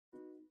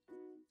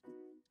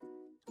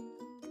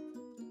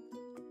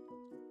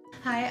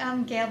Hi,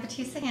 I'm Gail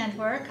Batissa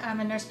Handwork. I'm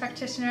a nurse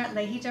practitioner at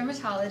Leahy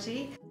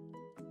Dermatology.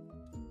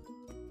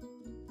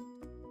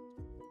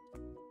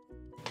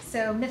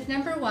 So myth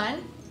number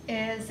one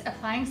is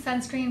applying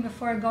sunscreen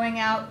before going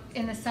out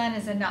in the sun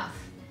is enough.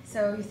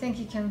 So you think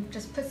you can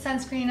just put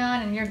sunscreen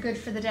on and you're good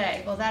for the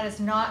day. Well, that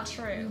is not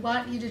true. We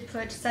want you to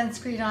put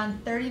sunscreen on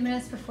 30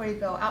 minutes before you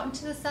go out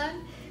into the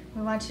sun.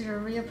 We want you to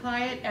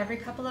reapply it every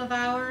couple of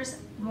hours,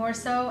 more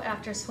so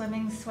after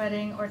swimming,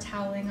 sweating, or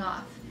toweling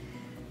off.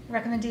 The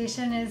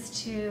recommendation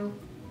is to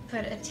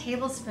put a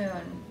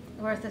tablespoon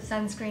worth of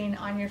sunscreen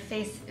on your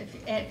face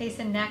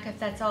and neck if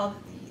that's all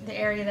the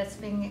area that's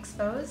being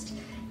exposed,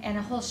 and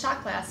a whole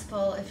shot glass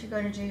full if you're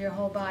going to do your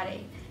whole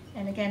body.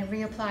 And again,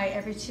 reapply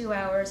every 2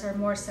 hours or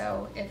more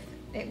so if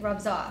it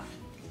rubs off.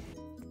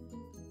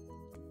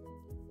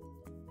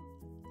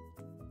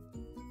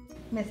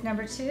 Myth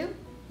number two,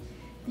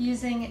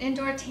 using an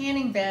indoor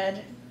tanning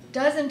bed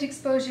doesn't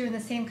expose you in the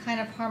same kind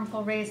of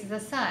harmful rays as the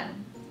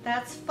sun.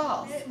 That's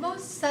false.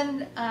 Most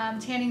sun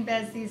tanning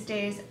beds these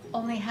days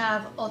only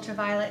have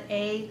ultraviolet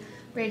A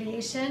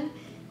radiation.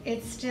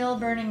 It's still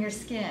burning your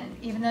skin.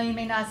 Even though you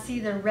may not see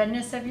the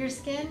redness of your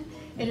skin,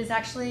 it is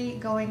actually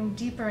going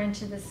deeper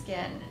into the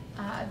skin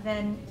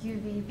than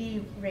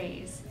UVB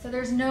rays. So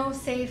there's no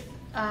safe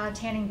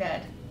tanning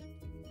bed.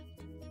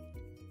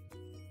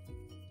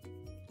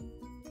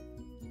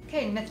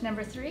 Okay, myth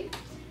number three,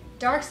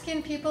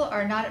 dark-skinned people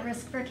are not at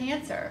risk for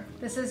cancer.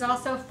 This is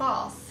also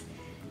false.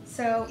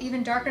 So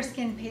even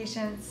darker-skinned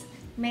patients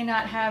may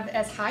not have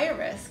as high a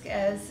risk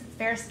as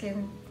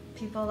fair-skinned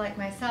people like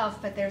myself,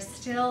 but they're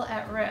still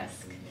at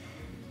risk.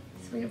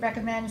 So we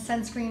recommend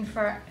sunscreen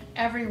for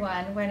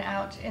everyone when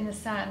out in the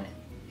sun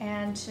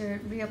and to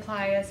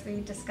reapply as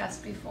we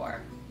discussed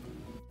before.